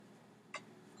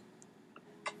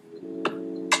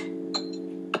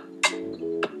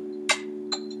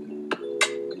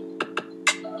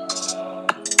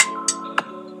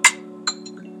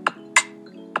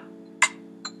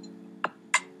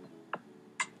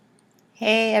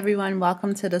Hey everyone,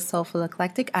 welcome to the Soulful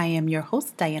Eclectic. I am your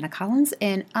host, Diana Collins,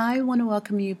 and I want to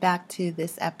welcome you back to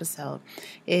this episode.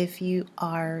 If you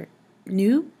are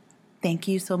new, thank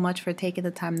you so much for taking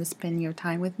the time to spend your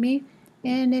time with me.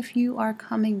 And if you are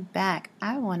coming back,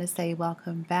 I want to say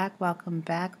welcome back, welcome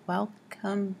back,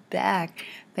 welcome back.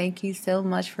 Thank you so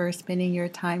much for spending your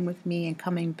time with me and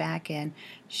coming back and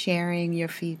sharing your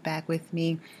feedback with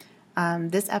me.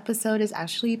 This episode is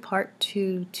actually part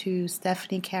 2 to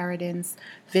Stephanie Coradin's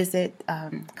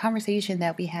conversation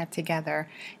that we had together.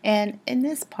 And in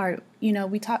this part, we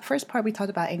talked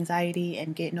about anxiety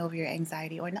and getting over your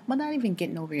anxiety, or not even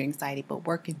getting over your anxiety, but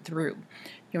working through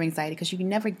your anxiety, because you can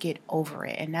never get over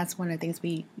it. And that's one of the things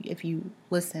if you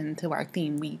listen to our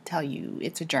theme, we tell you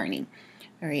it's a journey.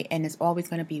 All right, and it's always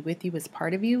going to be with you as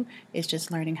part of you. It's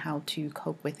just learning how to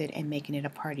cope with it and making it a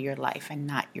part of your life and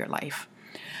not your life.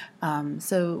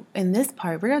 So in this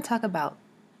part, we're going to talk about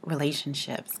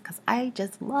relationships, because I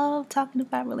just love talking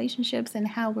about relationships and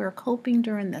how we're coping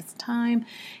during this time,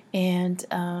 and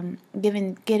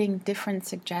getting different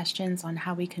suggestions on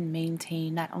how we can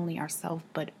maintain not only ourselves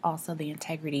but also the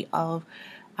integrity of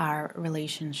our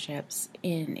relationships,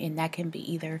 and that can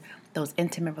be either those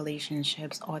intimate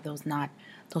relationships or those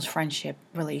friendship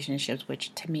relationships,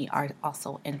 which to me are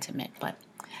also intimate. But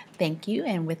thank you,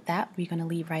 and with that, we're going to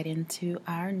lead right into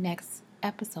our next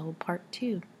episode, part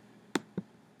 2.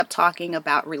 Talking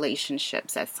about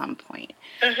relationships at some point.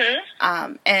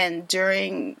 And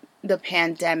during the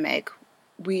pandemic,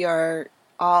 we are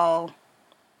all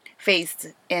faced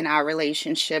in our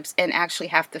relationships and actually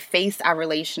have to face our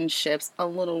relationships a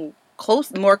little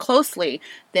more closely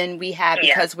than we have,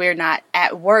 because we're not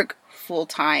at work full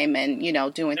time and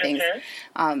doing things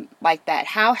like that.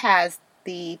 How has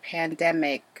the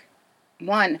pandemic,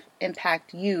 one,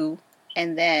 impact you,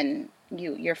 and then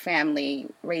your family,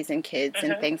 raising kids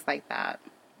and things like that?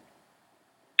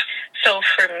 So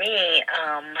for me,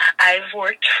 I've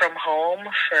worked from home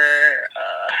for,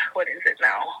 what is it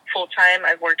now? Full time.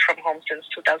 I've worked from home since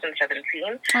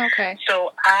 2017. Okay.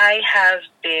 So I have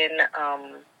been,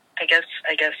 I guess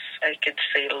I could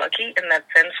say lucky in that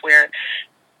sense, where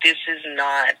this is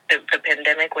not, the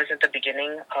pandemic wasn't the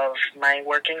beginning of my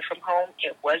working from home.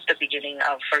 It was the beginning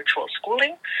of virtual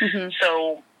schooling.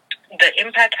 So the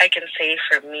impact I can say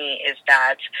for me is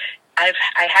that I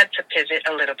had to pivot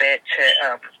a little bit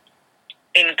to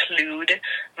include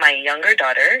my younger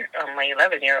daughter, my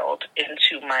 11-year-old,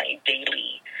 into my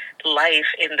daily life,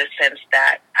 in the sense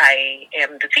that I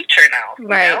am the teacher now.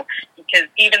 Right. Because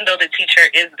even though the teacher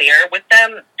is there with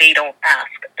them, they don't ask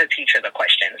the teacher the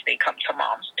questions. They come to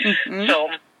mom. So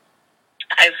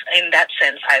in that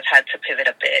sense, I've had to pivot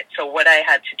a bit. So what I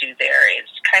had to do there is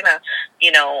kind of,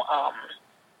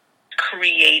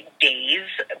 create days.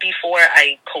 Before,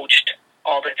 I coached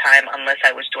all the time unless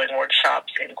I was doing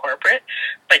workshops in corporate.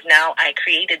 But now I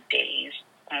created days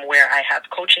where I have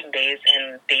coaching days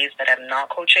and days that I'm not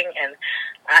coaching. And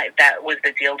that was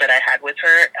the deal that I had with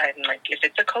her. I'm like, if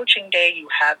it's a coaching day, you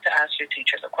have to ask your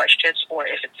teacher the questions, or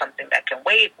if it's something that can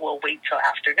wait, we'll wait till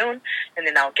afternoon, and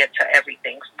then I'll get to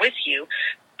everything with you.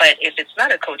 But if it's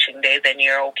not a coaching day, then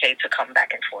you're okay to come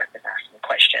back and forth and ask me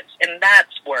questions. And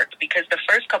that's worked, because the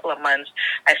first couple of months,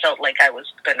 I felt like I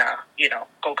was going to,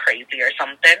 go crazy or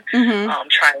something,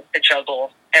 trying to juggle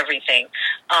everything.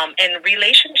 And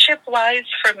relationship-wise,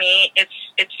 for me,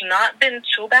 it's not been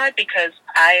too bad, because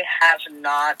I have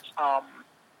not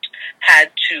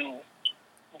had to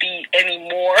be any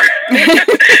more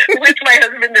with my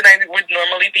husband than I would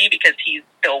normally be, because he's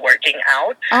still working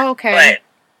out. Oh, okay. But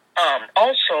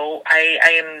also, I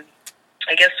am,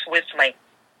 I guess, with my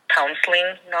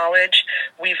counseling knowledge,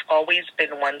 we've always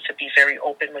been one to be very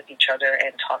open with each other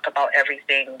and talk about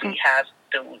everything. We have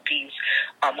these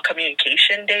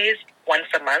communication days once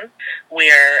a month,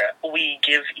 where we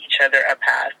give each other a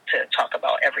pass to talk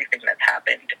about everything that's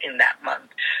happened in that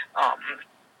month,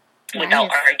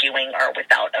 without arguing or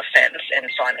without offense, and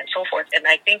so on and so forth. And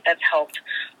I think that's helped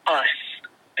us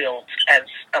build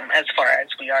as far as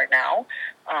we are now.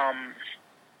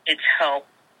 It's helped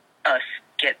us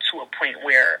get to a point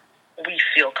where we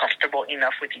feel comfortable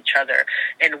enough with each other,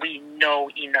 and we know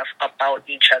enough about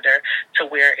each other to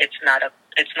where it's not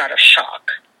a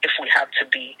shock if we have to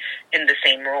be in the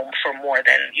same room for more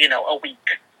than a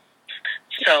week.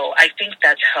 So I think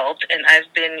that's helped, and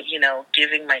I've been,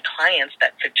 giving my clients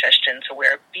that suggestion to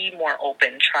where be more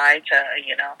open, try to,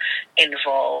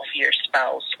 involve your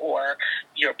spouse or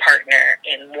your partner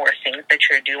in more things that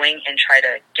you're doing, and try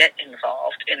to get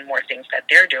involved in more things that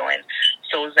they're doing,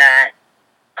 so that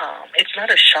it's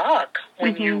not a shock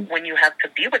when you have to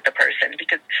be with the person,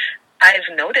 because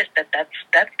I've noticed that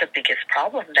that's the biggest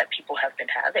problem that people have been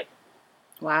having.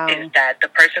 Wow. Is that the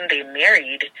person they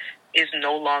married is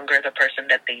no longer the person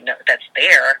that they know that's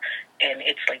there, and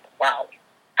it's like, wow,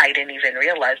 I didn't even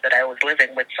realize that I was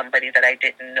living with somebody that I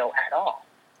didn't know at all.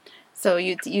 So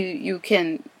you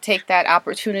can take that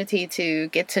opportunity to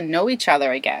get to know each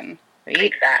other again, right?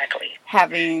 Exactly.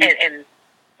 Having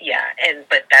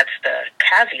but that's the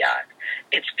caveat.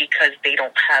 It's because they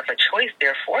don't have a choice.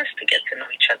 They're forced to get to know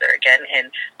each other again,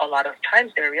 and a lot of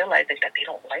times they're realizing that they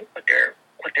don't like what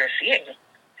they're seeing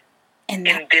in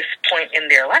this point in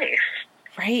their life.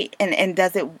 Right, and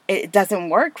it doesn't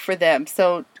work for them.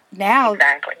 So now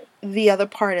exactly. The other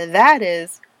part of that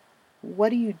is, what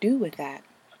do you do with that?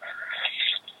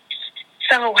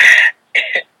 So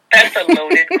that's a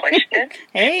loaded question.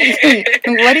 Hey,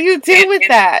 what do you do with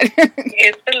that?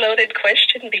 It's a loaded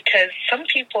question because some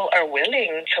people are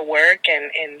willing to work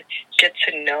and get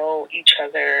to know each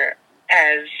other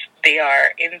as they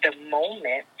are in the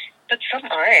moment, but some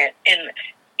aren't.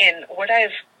 And what I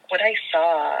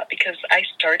saw, because I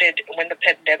started when the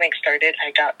pandemic started,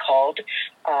 I got called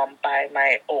by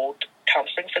my old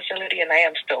counseling facility, and I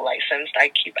am still licensed. I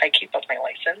keep up my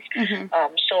license.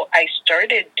 Mm-hmm. So I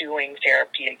started doing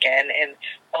therapy again, and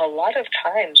a lot of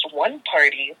times one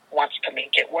party wants to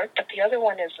make it work, but the other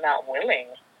one is not willing.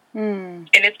 And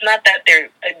it's not that they're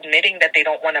admitting that they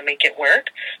don't want to make it work,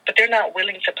 but they're not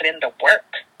willing to put in the work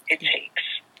it takes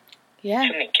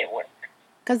to make it work.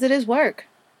 Because it is work.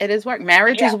 It is work.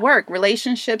 Marriage is work.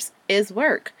 Relationships is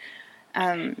work.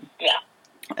 And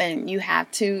you have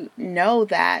to know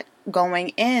that going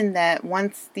in, that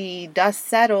once the dust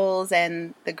settles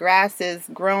and the grass is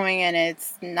growing and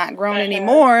it's not grown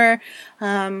anymore,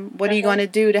 what are you going to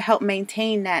do to help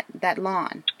maintain that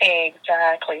lawn?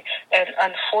 Exactly. And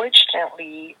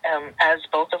unfortunately, as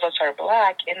both of us are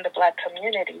Black, in the Black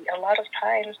community, a lot of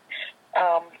times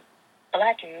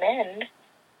Black men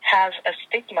have a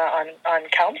stigma on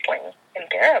counseling and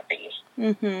therapy.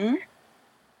 Mm-hmm.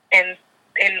 And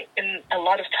in a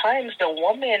lot of times the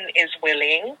woman is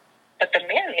willing, but the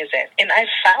man isn't. And I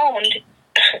found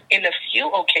on a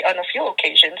few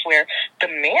occasions where the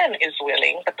man is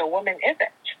willing, but the woman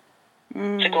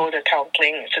isn't, to go to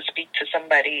counseling, to speak to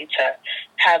somebody, to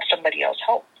have somebody else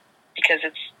help. Because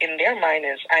it's in their mind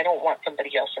is, I don't want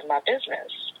somebody else in my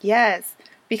business. Yes,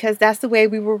 because that's the way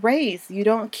we were raised.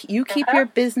 You keep your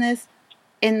business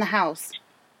in the house.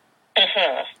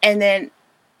 And then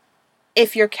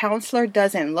if your counselor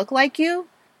doesn't look like you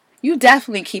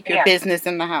definitely keep your business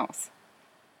in the house.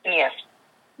 Yes.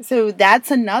 So that's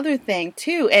another thing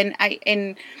too. And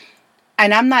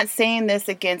I'm not saying this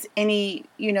against any,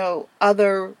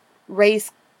 other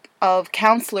race of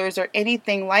counselors or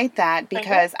anything like that,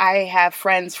 because I have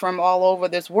friends from all over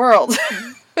this world.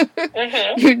 And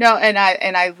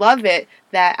I love it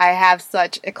that I have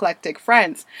such eclectic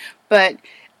friends. But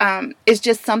it's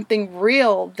just something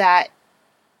real that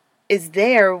is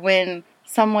there when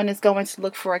someone is going to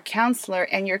look for a counselor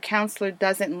and your counselor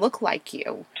doesn't look like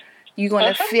you. You're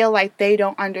going to feel like they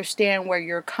don't understand where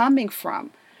you're coming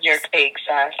from.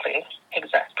 Exactly.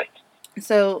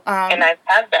 So, and I've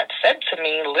had that said to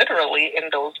me literally in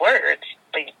those words.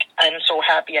 Like, I'm so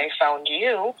happy I found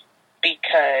you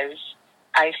because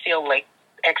I feel like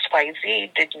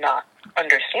XYZ did not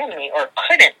understand me or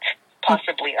couldn't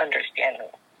possibly understand me.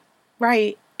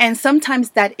 Right. And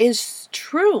sometimes that is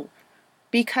true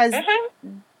because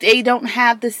they don't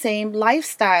have the same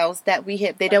lifestyles that we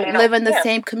have. They don't live in the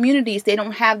same communities. They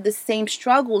don't have the same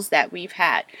struggles that we've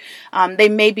had. They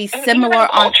may be similar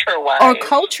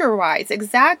culture-wise.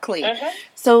 Exactly.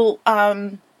 So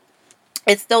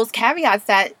it's those caveats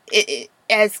that,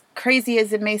 as crazy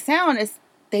as it may sound, is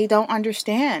they don't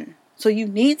understand. So you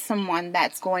need someone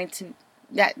that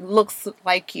looks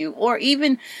like you, or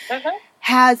even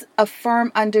has a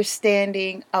firm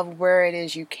understanding of where it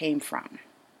is you came from.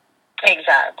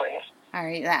 Exactly. All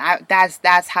right,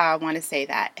 that's how I want to say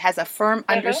that. Has a firm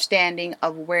understanding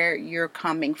of where you're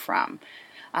coming from,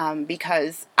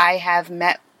 because I have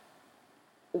met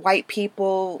white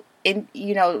people,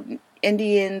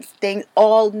 Indians,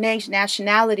 all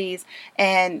nationalities,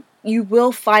 and you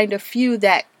will find a few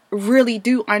that really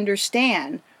do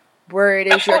understand where it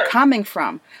is you're coming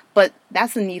from. But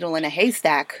that's a needle in a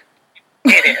haystack.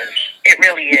 It is. It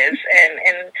really is,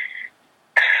 and.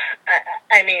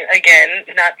 I mean, again,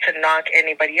 not to knock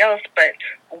anybody else, but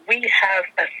we have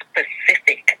a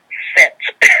specific set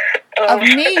of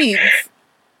needs.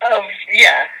 Of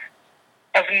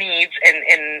needs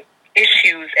and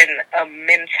issues and a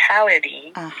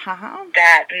mentality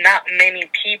that not many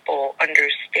people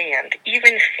understand,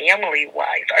 even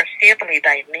family-wise, our family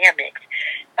dynamics.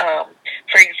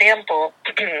 For example,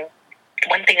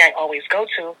 one thing I always go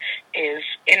to is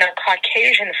in a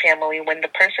Caucasian family, when the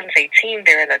person's 18,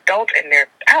 they're an adult and they're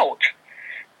out,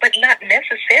 but not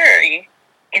necessary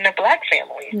in a Black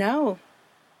family. No.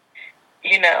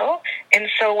 You know? And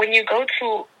so when you go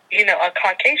to, you know, a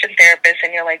Caucasian therapist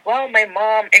and you're like, well, my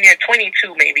mom, and you're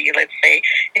 22 maybe, let's say,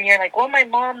 and you're like, well, my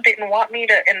mom didn't want me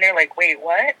to, and they're like, wait,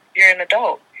 what? You're an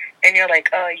adult. And you're like,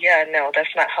 oh, yeah, no,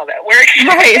 that's not how that works.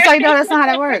 Right. It's like, no, that's not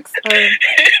how that works.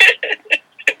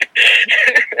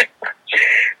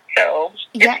 So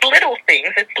it's little things,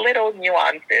 it's little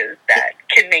nuances that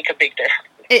can make a big difference.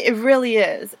 It really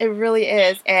is. It really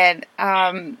is. And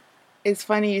it's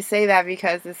funny you say that,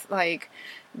 because it's like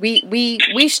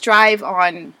we strive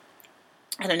on,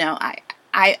 I don't know,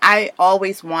 I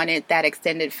always wanted that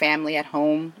extended family at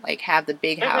home, like have the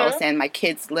big house and my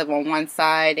kids live on one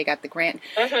side, they got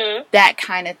the that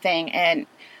kind of thing. And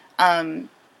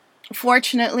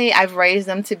fortunately, I've raised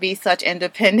them to be such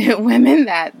independent women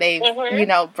that they've, you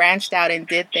know, branched out and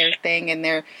did their thing, and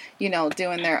they're, you know,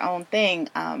 doing their own thing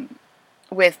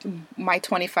with my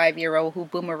 25-year-old who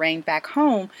boomeranged back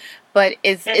home. But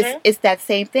it's that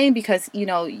same thing, because, you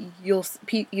know, you'll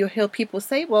hear people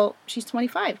say, well, she's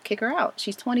 25, kick her out.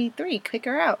 She's 23, kick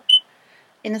her out.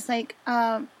 And it's like,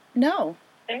 no.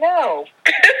 No.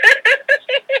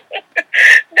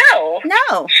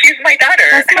 No. She's my daughter.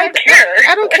 I don't care.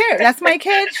 I don't care. That's my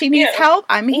kid. She needs help.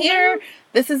 I'm here.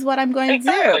 This is what I'm going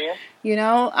to do. You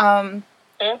know?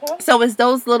 So it's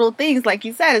those little things, like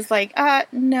you said, it's like,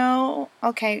 no,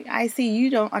 okay, I see you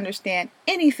don't understand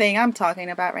anything I'm talking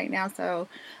about right now. So,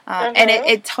 and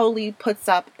it totally puts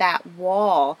up that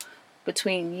wall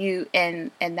between you and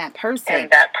that person.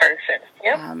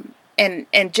 Yep.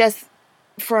 And just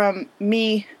from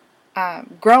me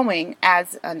growing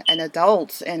as an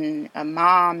adult and a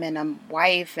mom and a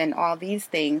wife and all these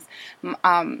things,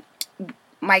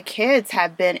 my kids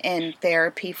have been in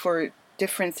therapy for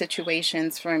different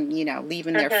situations, from, you know,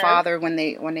 leaving their father when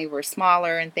they were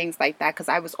smaller and things like that, because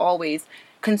I was always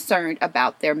concerned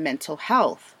about their mental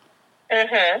health.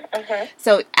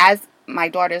 So as my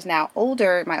daughter's now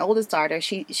older, my oldest daughter,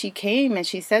 she came and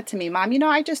she said to me, Mom, you know,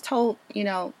 I just told, you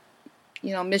know,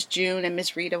 Miss June and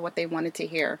Miss Rita what they wanted to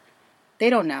hear. They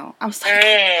don't know. I was like,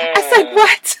 I said,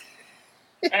 what?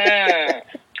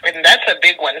 And that's a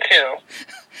big one too.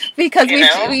 Because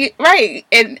we right.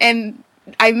 And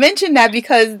I mentioned that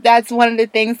because that's one of the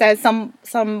things that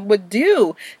some would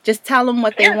do. Just tell them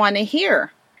what they want to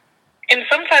hear. And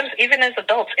sometimes even as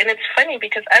adults, and it's funny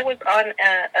because I was on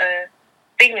a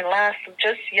thing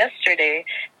just yesterday,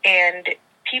 and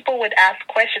people would ask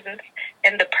questions,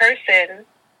 and the person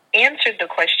answered the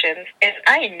questions, and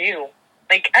I knew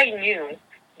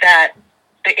that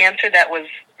the answer that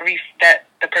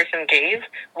the person gave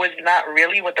was not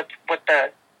really what the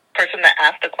person that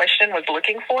asked the question was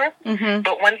looking for.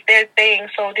 But once they're saying,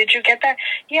 so did you get that?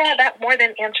 Yeah, that more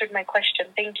than answered my question.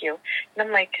 Thank you. And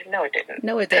I'm like, no, it didn't.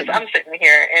 No, it didn't. I'm sitting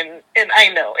here and I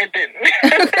know it didn't.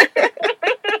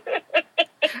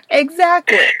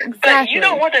 Exactly. But you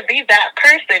don't want to be that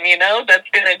person, you know, that's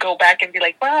going to go back and be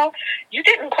like, well, you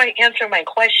didn't quite answer my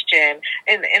question.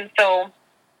 And so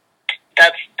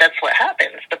that's what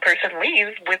happens. The person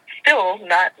leaves with still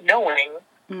not knowing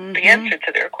the answer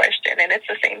to their question. And it's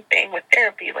the same thing with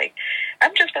therapy. Like,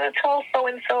 I'm just going to tell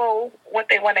so-and-so what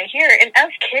they want to hear. And as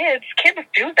kids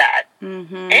do that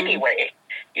anyway,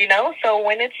 you know? So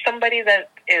when it's somebody that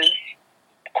is,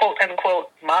 quote unquote,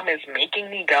 Mom is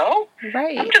making me go,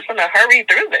 right, I'm just going to hurry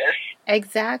through this.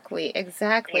 Exactly.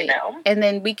 You know? And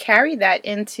then we carry that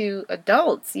into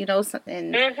adults, you know,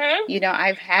 and, you know,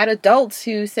 I've had adults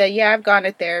who say, yeah, I've gone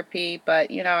to therapy,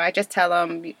 but, you know, I just tell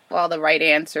them all the right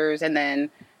answers and then,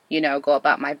 you know, go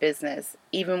about my business.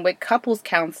 Even with couples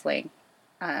counseling,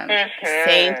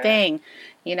 same thing.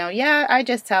 You know, yeah, I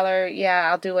just tell her, yeah,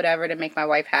 I'll do whatever to make my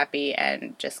wife happy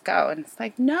and just go. And it's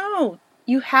like, no,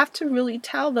 you have to really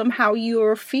tell them how you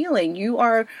are feeling. You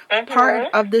are part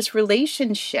of this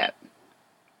relationship.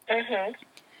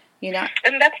 You know,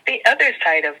 and that's the other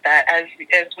side of that. As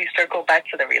we circle back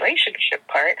to the relationship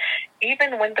part,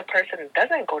 even when the person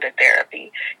doesn't go to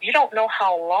therapy, you don't know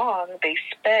how long they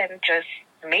spend just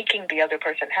making the other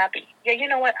person happy. Yeah, you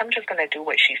know what? I'm just going to do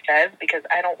what she says because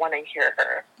I don't want to hear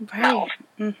her mouth.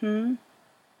 And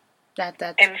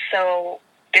so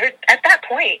there, at that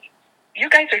point, you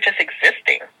guys are just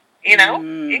existing. You know,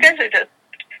 you guys are just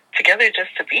together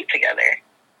just to be together.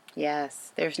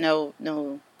 Yes, there's no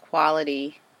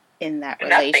quality in that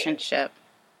relationship.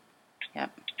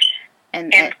 Yep.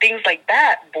 And things like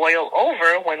that boil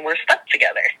over when we're stuck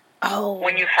together. Oh.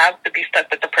 When you have to be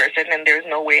stuck with the person and there's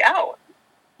no way out.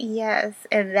 Yes,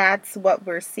 and that's what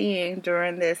we're seeing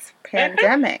during this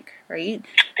pandemic, right?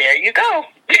 There you go.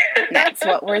 That's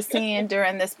what we're seeing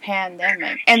during this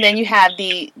pandemic. And then you have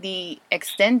the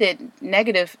extended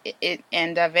negative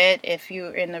end of it if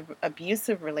you're in an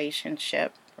abusive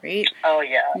relationship, right? Oh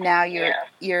yeah. Now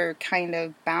you're kind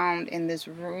of bound in this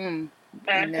room,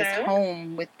 in this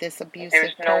home with this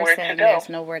abusive person. There's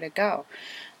nowhere to go.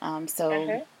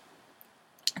 So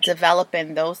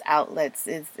developing those outlets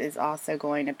is also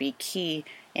going to be key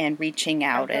in reaching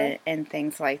out and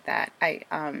things like that. I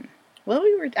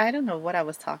don't know what I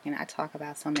was talking. I talk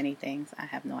about so many things. I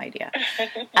have no idea.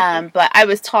 But I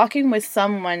was talking with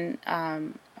someone,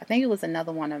 I think it was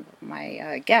another one of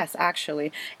my guests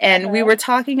actually, and we were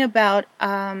talking about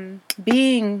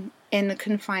being in the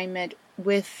confinement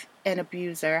with an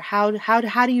abuser. How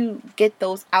do you get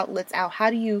those outlets out? How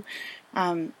do you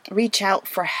reach out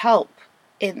for help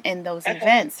in those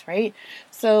events, right?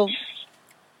 So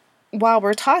while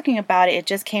we're talking about it, it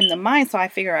just came to mind, so I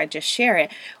figure I'd just share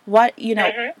it.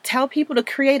 Tell people to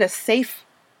create a safe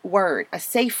word, a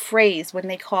safe phrase when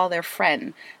they call their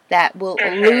friend that will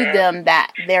elude them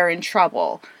that they're in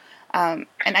trouble. And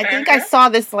I think I saw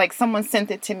this, like someone sent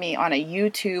it to me on a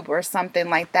YouTube or something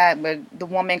like that, but the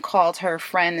woman called her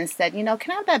friend and said, can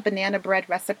I have that banana bread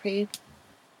recipe?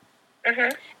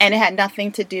 And it had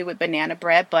nothing to do with banana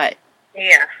bread, but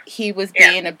he was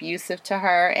being abusive to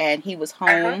her, and he was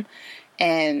home,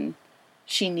 and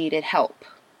she needed help.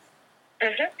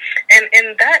 And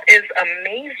that is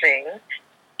amazing,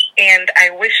 and I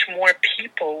wish more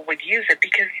people would use it,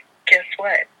 because guess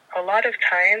what? A lot of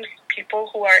times, people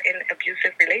who are in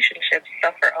abusive relationships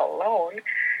suffer alone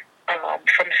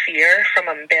from fear, from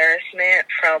embarrassment,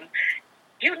 from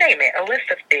you name it, a list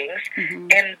of things,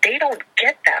 and they don't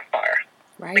get that far.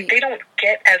 Right. Like, they don't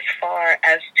get as far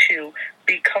as to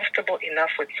be comfortable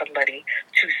enough with somebody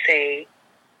to say,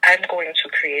 I'm going to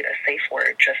create a safe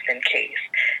word just in case.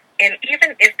 And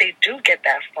even if they do get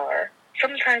that far,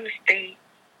 sometimes they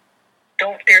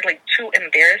don't, they're like too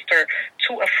embarrassed or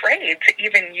too afraid to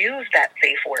even use that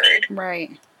safe word.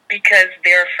 Right. Because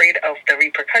they're afraid of the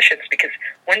repercussions. Because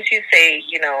once you say,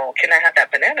 can I have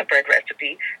that banana bread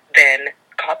recipe, then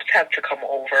cops have to come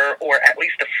over, or at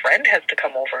least a friend has to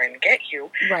come over and get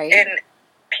you. Right. And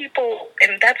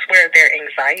that's where their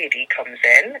anxiety comes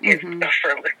in,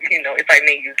 if I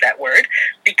may use that word,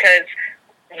 because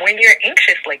when you're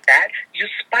anxious like that, you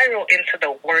spiral into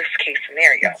the worst case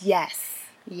scenario.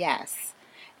 Yes.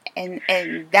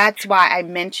 And that's why I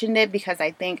mentioned it, because I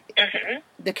think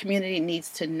the community needs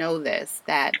to know this.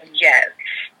 That yes.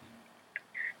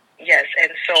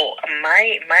 And so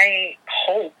my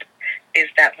hope is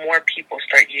that more people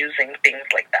start using things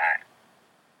like that.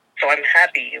 So I'm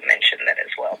happy you mentioned that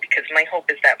as well, because my hope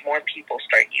is that more people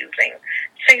start using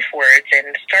safe words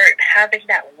and start having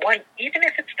that one, even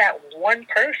if it's that one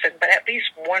person, but at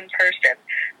least one person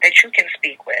that you can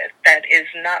speak with that is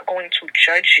not going to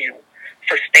judge you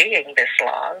for staying this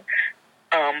long,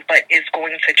 but is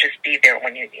going to just be there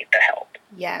when you need the help.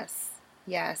 Yes.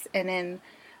 And in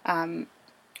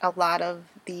a lot of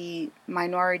the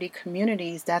minority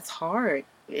communities, that's hard.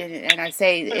 And I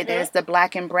say it is the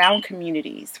Black and brown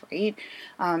communities, right?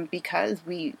 Because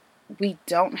we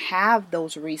don't have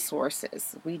those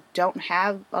resources. We don't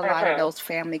have a lot of those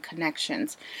family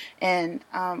connections. And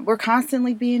we're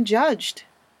constantly being judged.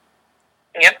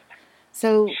 Yep.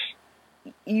 So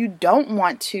you don't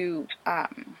want to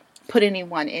put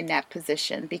anyone in that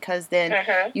position, because then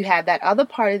you have that other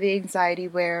part of the anxiety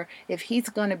where if he's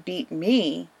going to beat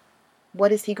me,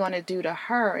 what is he going to do to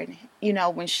her? And,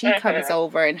 when she comes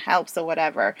over and helps or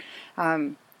whatever.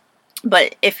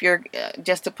 But if you're,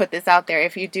 just to put this out there,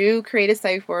 if you do create a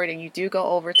safe word and you do go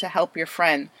over to help your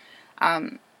friend,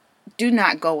 do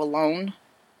not go alone.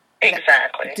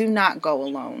 Exactly. Do not go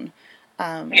alone.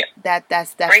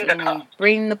 That's definitely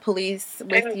bring the police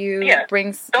with you. Yeah.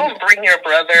 Don't bring your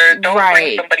brother. Don't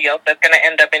bring somebody else that's going to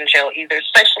end up in jail either,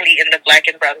 especially in the Black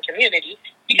and brown community,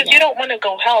 because you don't want to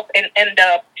go help and end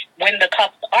up, when the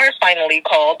cops are finally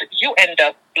called, you end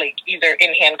up like either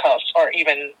in handcuffs or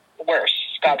even worse,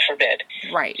 God forbid.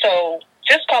 Right. So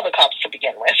just call the cops to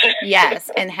begin with. Yes,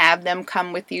 and have them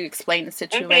come with you, explain the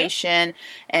situation,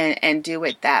 and do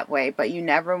it that way. But you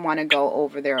never want to go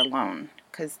over there alone,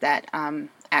 because that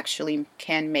actually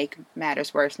can make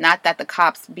matters worse. Not that the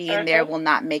cops being there will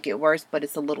not make it worse, but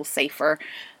it's a little safer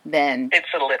than... It's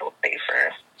a little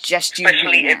safer. Just you,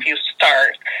 especially if you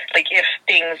start, like, if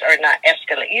things are not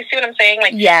escalating. You see what I'm saying?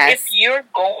 Like, if you're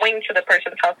going to the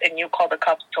person's house and you call the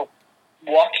cops to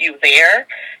walk you there,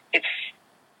 it's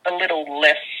a little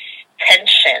less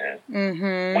tension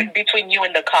between you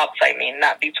and the cops. I mean,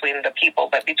 not between the people,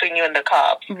 but between you and the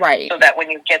cops. Right. So that when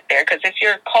you get there, because if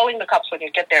you're calling the cops when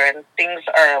you get there and things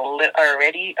are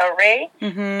already array,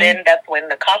 then that's when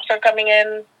the cops are coming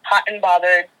in, hot and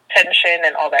bothered, tension,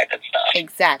 and all that good stuff.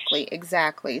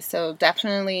 Exactly. So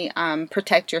definitely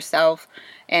protect yourself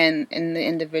and the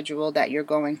individual that you're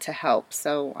going to help.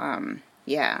 So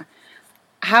yeah.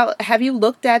 How have you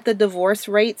looked at the divorce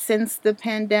rate since the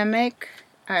pandemic?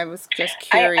 I was just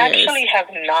curious. I actually have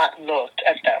not looked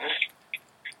at them.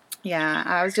 Yeah,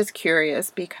 I was just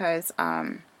curious because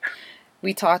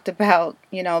we talked about,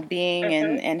 being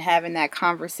and having that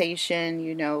conversation,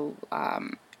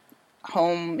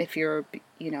 home if you're,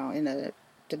 in a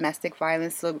domestic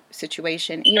violence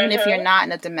situation, even if you're not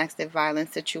in a domestic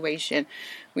violence situation.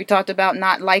 We talked about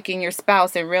not liking your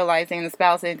spouse and realizing the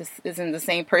spouse isn't the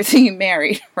same person you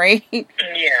married, right?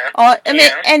 Yeah.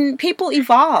 And people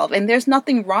evolve, and there's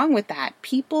nothing wrong with that.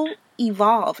 People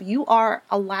evolve. You are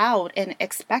allowed and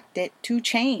expected to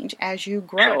change as you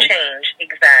grow. To change,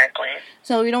 exactly.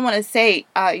 So you don't want to say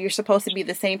you're supposed to be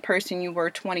the same person you were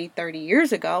 20, 30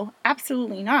 years ago.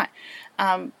 Absolutely not.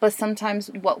 But sometimes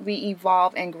what we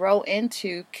evolve and grow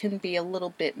into can be a little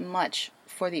bit much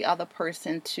for the other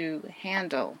person to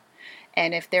handle.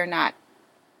 And if they're not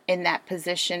in that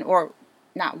position or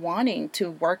not wanting to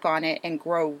work on it and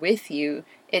grow with you,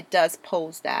 it does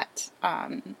pose that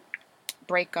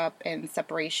breakup and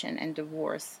separation and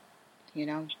divorce,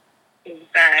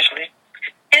 Exactly.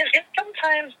 And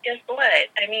sometimes, guess what?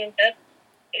 I mean,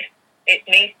 it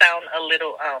may sound a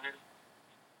little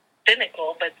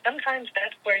cynical, but sometimes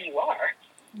that's where you are.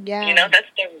 Yeah. That's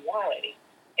the reality.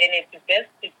 And it's best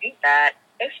to do that,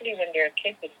 especially when there are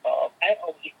kids involved. I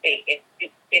always say,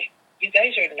 if you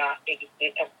guys are not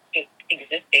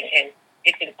existing and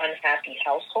it's an unhappy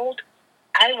household,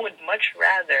 I would much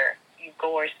rather you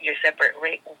go your separate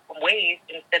ways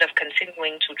instead of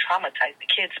continuing to traumatize the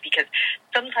kids, because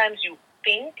sometimes you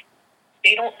think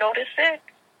they don't notice it,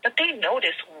 but they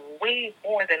notice way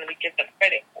more than we give them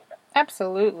credit for.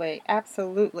 Absolutely.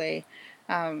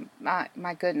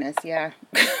 My goodness, yeah.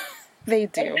 They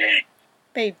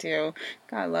do.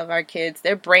 God, I love our kids.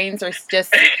 Their brains are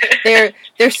just they're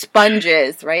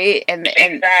sponges, right? And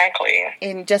exactly.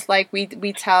 And just like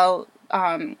we tell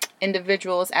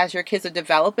individuals as your kids are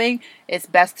developing, it's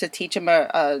best to teach them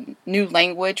a new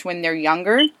language when they're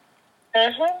younger.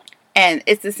 And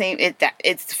it's the same.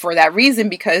 It's for that reason,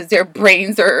 because their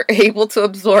brains are able to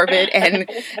absorb it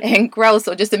and grow.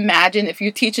 So just imagine if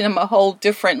you're teaching them a whole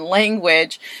different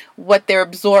language, what they're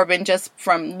absorbing just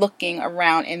from looking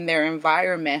around in their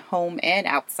environment, home and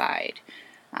outside.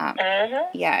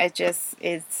 Yeah,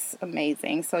 it's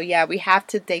amazing. So yeah, we have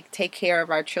to take care of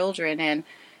our children, and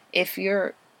if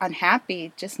you're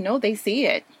unhappy, just know they see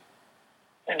it.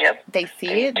 Yep. They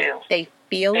see it. Do. They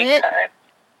feel Big it. time.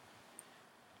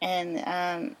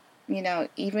 And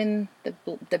even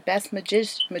the best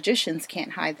magicians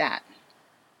can't hide that.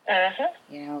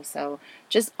 So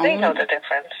just they know the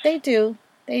difference. They do.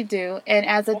 And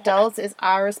as adults, it's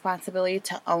our responsibility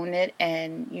to own it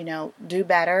and do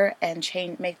better and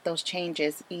make those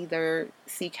changes. Either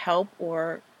seek help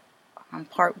or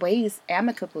part ways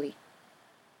amicably.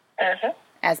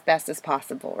 As best as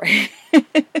possible, right?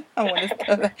 I want to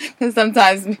say that, because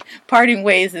sometimes parting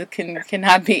ways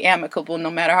cannot be amicable,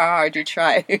 no matter how hard you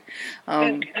try.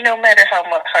 No matter how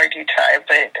hard you try,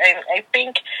 but I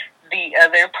think the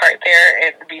other part there,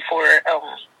 and before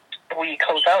we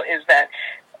close out, is that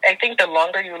I think the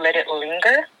longer you let it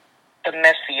linger, the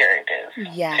messier it is.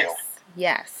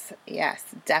 Yes,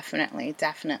 definitely.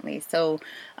 So,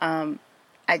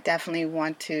 I definitely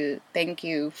want to thank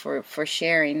you for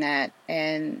sharing that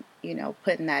and,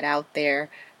 putting that out there,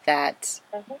 that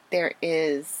there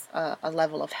is a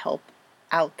level of help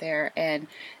out there, and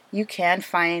you can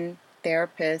find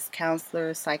therapists,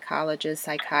 counselors, psychologists,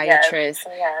 psychiatrists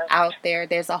out there.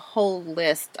 There's a whole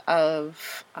list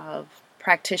of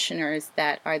practitioners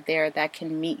that are there that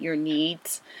can meet your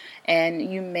needs, and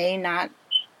you may not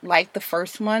like the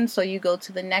first one, so you go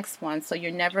to the next one. So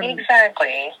you're never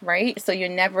right. So you're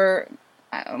never,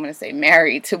 I'm going to say,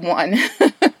 married to one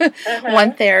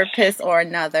one therapist or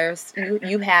another. So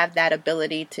you have that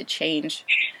ability to change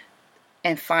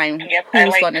and find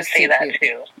who's going to suit you.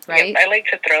 Too. Right. I like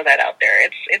to throw that out there.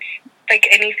 It's like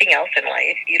anything else in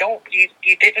life. You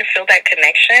didn't feel that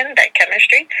connection, that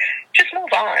chemistry, just move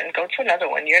on. Go to another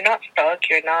one. You're not stuck.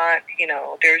 You're not,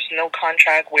 there's no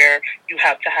contract where you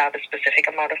have to have a specific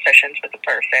amount of sessions with the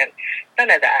person.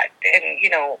 None of that. And,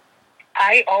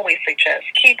 I always suggest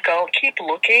keep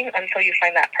looking until you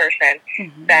find that person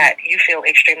that you feel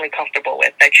extremely comfortable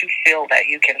with, that you feel that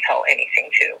you can tell anything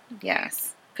to.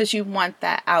 Yes, because you want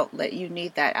that outlet. You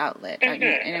need that outlet. And I'm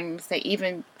going to say,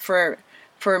 even for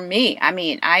me, I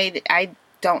mean, I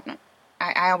don't know.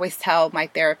 I always tell my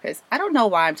therapist, I don't know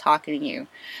why I'm talking to you,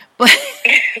 but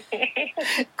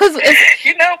because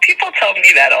people tell me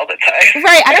that all the time.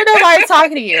 Right, I don't know why I'm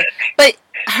talking to you, but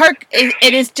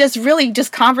it is just really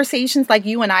just conversations like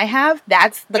you and I have.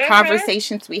 That's the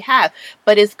conversations we have.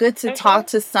 But it's good to talk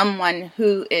to someone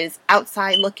who is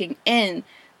outside looking in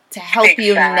to help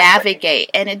you navigate.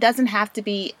 And it doesn't have to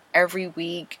be every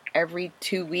week, every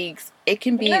 2 weeks. It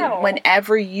can be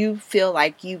whenever you feel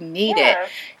like you need it.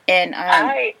 And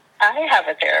I have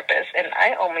a therapist, and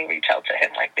I only reach out to him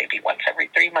like maybe once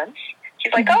every 3 months.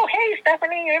 He's like, oh, hey,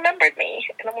 Stephanie, you remembered me.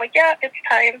 And I'm like, yeah, it's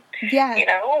time. Yeah.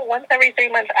 Once every 3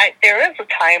 months. There is a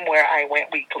time where I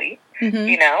went weekly, but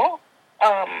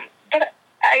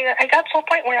I got to a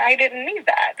point where I didn't need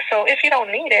that. So if you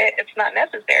don't need it, it's not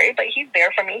necessary, but he's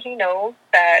there for me. He knows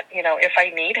that, if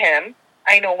I need him,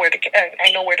 I know where to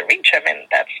reach him, and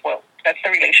that's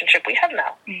the relationship we have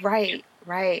now. Right.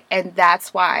 And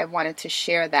that's why I wanted to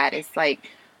share that. It's like,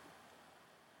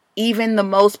 even the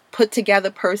most put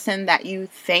together person that you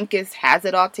think has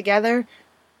it all together,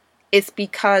 it's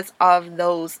because of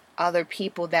those other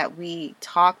people that we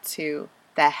talk to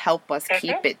that help us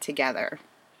keep it together.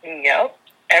 Yep.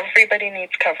 Everybody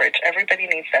needs coverage. Everybody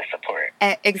needs that support.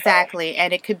 Exactly. So.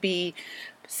 And it could be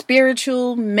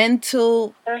spiritual,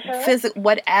 mental, physical,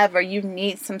 whatever. You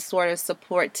need some sort of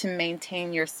support to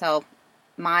maintain yourself,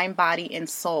 mind, body, and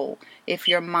soul. If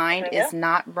your mind is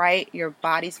not right, your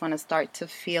body's going to start to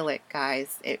feel it,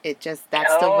 guys. It just,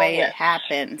 that's the way it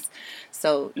happens.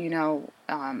 So,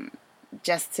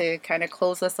 just to kind of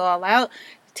close us all out,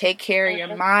 take care of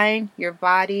your mind, your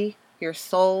body, your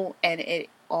soul, and it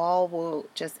all will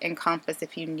just encompass.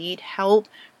 If you need help,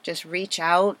 just reach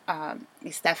out.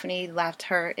 Stephanie left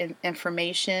her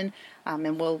information,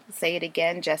 and we'll say it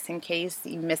again just in case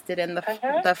you missed it in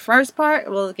the first part.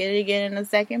 We'll get it again in the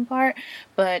second part.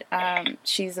 But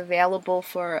she's available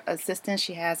for assistance.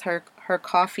 She has her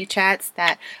coffee chats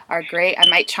that are great. I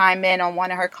might chime in on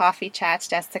one of her coffee chats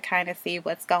just to kind of see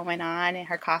what's going on in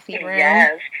her coffee room.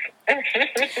 Yes.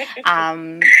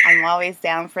 I'm always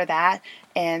down for that.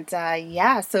 And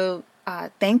so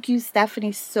thank you,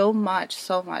 Stephanie, so much.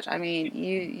 I mean,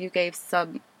 you gave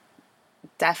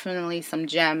definitely some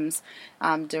gems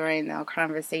during the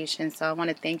conversation. So I want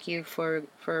to thank you for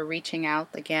reaching out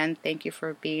again. Thank you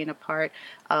for being a part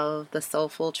of the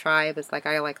Soulful Tribe. It's like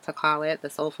I like to call it, the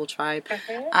Soulful Tribe.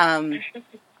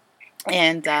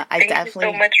 And Thank you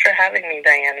so much for having me,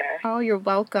 Diana. Oh, you're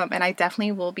welcome. And I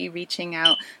definitely will be reaching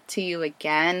out to you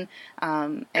again.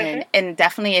 And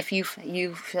definitely if you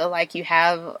feel like you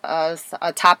have a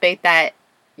topic that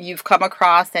you've come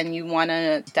across and you want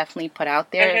to definitely put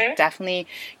out there, definitely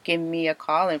give me a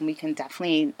call and we can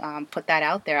definitely put that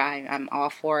out there. I'm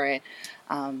all for it.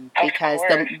 Because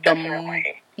the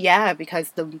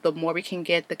more we can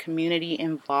get the community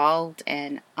involved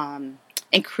and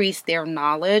increase their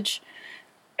knowledge,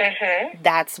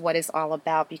 that's what it's all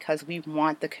about, because we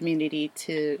want the community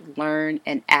to learn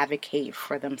and advocate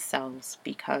for themselves,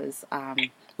 because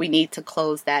we need to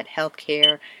close that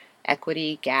healthcare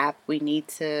equity gap. We need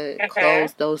to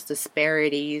close those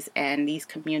disparities, and these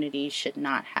communities should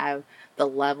not have the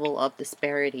level of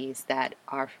disparities that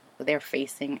they're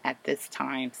facing at this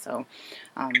time. So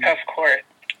of course,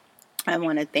 I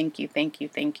want to thank you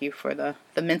for the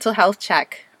mental health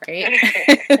check, right?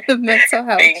 The mental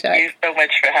health check. Thank you so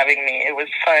much for having me. It was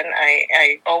fun.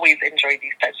 I always enjoy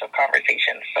these types of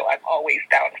conversations, so I'm always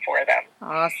down for them.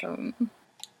 Awesome.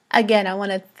 Again, I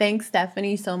want to thank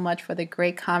Stephanie so much for the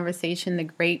great conversation, the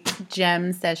great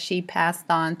gems that she passed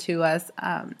on to us.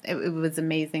 It was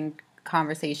amazing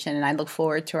conversation, and I look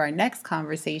forward to our next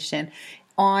conversation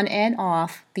on and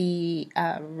off the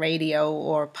radio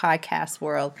or podcast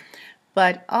world.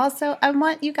 But also, I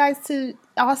want you guys to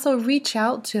also reach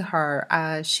out to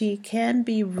her. She can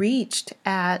be reached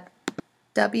at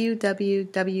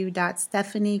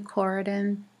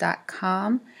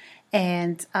www.stephaniecoradin.com,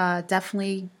 and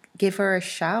definitely give her a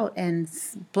shout and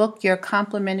book your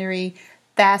complimentary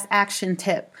fast action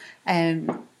tip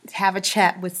and have a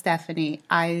chat with Stephanie.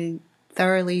 I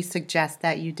thoroughly suggest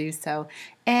that you do so.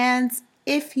 And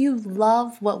if you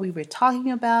love what we were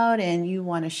talking about and you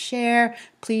want to share,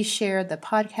 please share the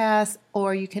podcast,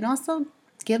 or you can also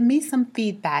give me some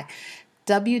feedback.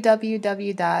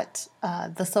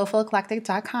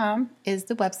 www.thesoulfuleclectic.com is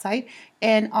the website.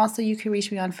 And also you can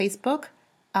reach me on Facebook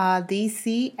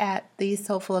DC at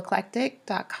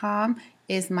thesoulfuleclectic.com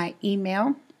is my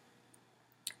email.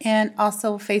 And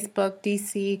also Facebook,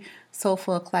 DC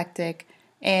Soulful Eclectic.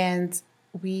 And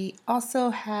we also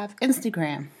have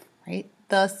Instagram, right?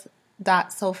 Thus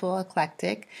dot Soulful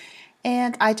Eclectic.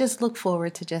 And I just look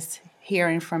forward to just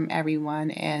hearing from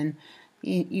everyone and,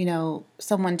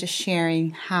 someone just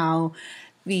sharing how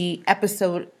the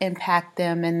episode impacted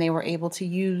them and they were able to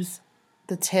use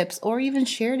the tips or even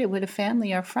shared it with a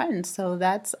family or friends. So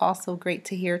that's also great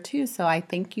to hear too. So I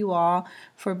thank you all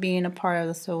for being a part of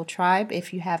the Soul Tribe.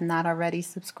 If you have not already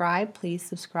subscribed, please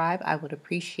subscribe. I would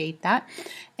appreciate that.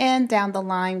 And down the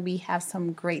line, we have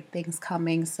some great things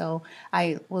coming. So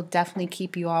I will definitely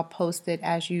keep you all posted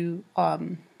as you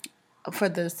for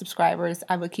the subscribers.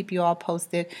 I will keep you all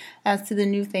posted as to the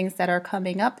new things that are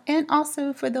coming up. And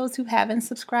also for those who haven't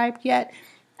subscribed yet,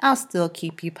 I'll still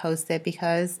keep you posted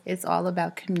because it's all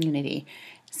about community.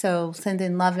 So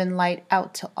sending love and light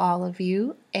out to all of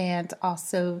you and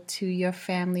also to your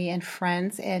family and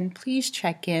friends. And please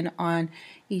check in on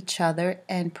each other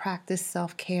and practice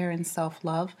self-care and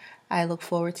self-love. I look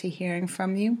forward to hearing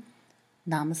from you.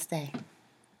 Namaste.